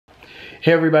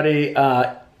Hey everybody,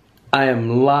 I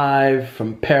am live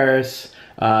from Paris.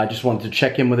 I just wanted to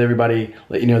check in with everybody,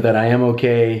 let you know that I am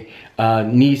okay.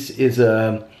 Nice is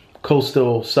a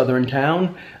coastal southern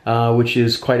town, which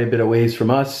is quite a bit of ways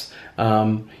from us.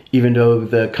 Even though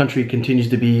the country continues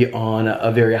to be on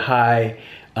a very high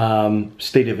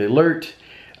state of alert,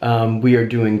 we are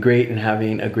doing great and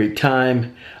having a great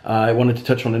time. I wanted to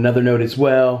touch on another note as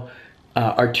well.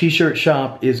 Our t-shirt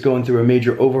shop is going through a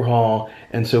major overhaul,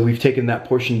 and so we've taken that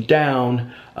portion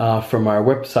down from our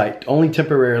website only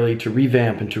temporarily to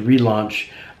revamp and to relaunch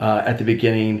at the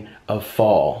beginning of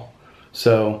fall.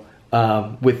 So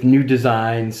with new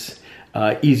designs,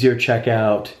 easier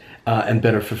checkout, and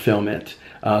better fulfillment.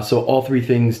 So all three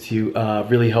things to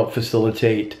really help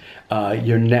facilitate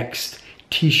your next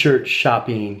t-shirt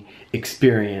shopping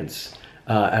experience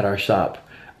at our shop.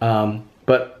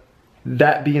 But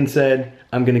that being said,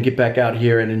 I'm gonna get back out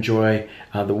here and enjoy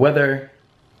the weather.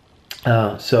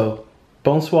 So,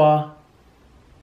 bonsoir.